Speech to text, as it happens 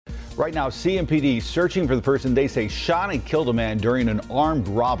Right now, CMPD searching for the person they say shot and killed a man during an armed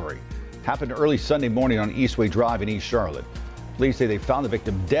robbery. Happened early Sunday morning on Eastway Drive in East Charlotte. Police say they found the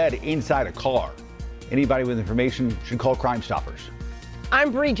victim dead inside a car. Anybody with information should call Crime Stoppers.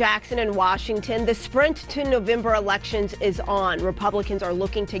 I'm Bree Jackson in Washington. The sprint to November elections is on. Republicans are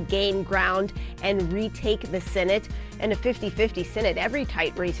looking to gain ground and retake the Senate. In a 50-50 Senate, every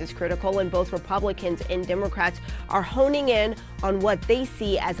tight race is critical, and both Republicans and Democrats are honing in on what they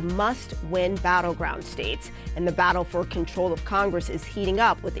see as must-win battleground states. And the battle for control of Congress is heating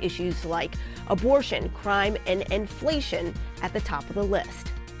up with issues like abortion, crime, and inflation at the top of the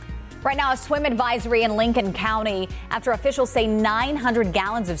list. Right now, a swim advisory in Lincoln County after officials say 900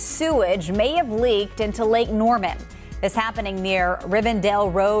 gallons of sewage may have leaked into Lake Norman. This happening near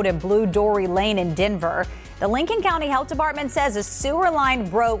Rivendell Road and Blue Dory Lane in Denver. The Lincoln County Health Department says a sewer line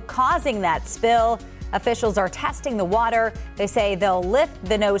broke, causing that spill. Officials are testing the water. They say they'll lift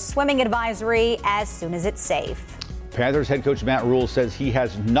the no swimming advisory as soon as it's safe. Panthers head coach Matt Rule says he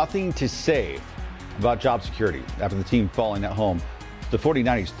has nothing to say about job security after the team falling at home. The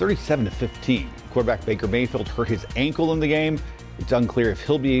 49ers 37-15. Quarterback Baker Mayfield hurt his ankle in the game. It's unclear if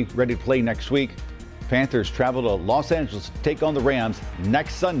he'll be ready to play next week. Panthers travel to Los Angeles to take on the Rams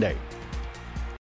next Sunday.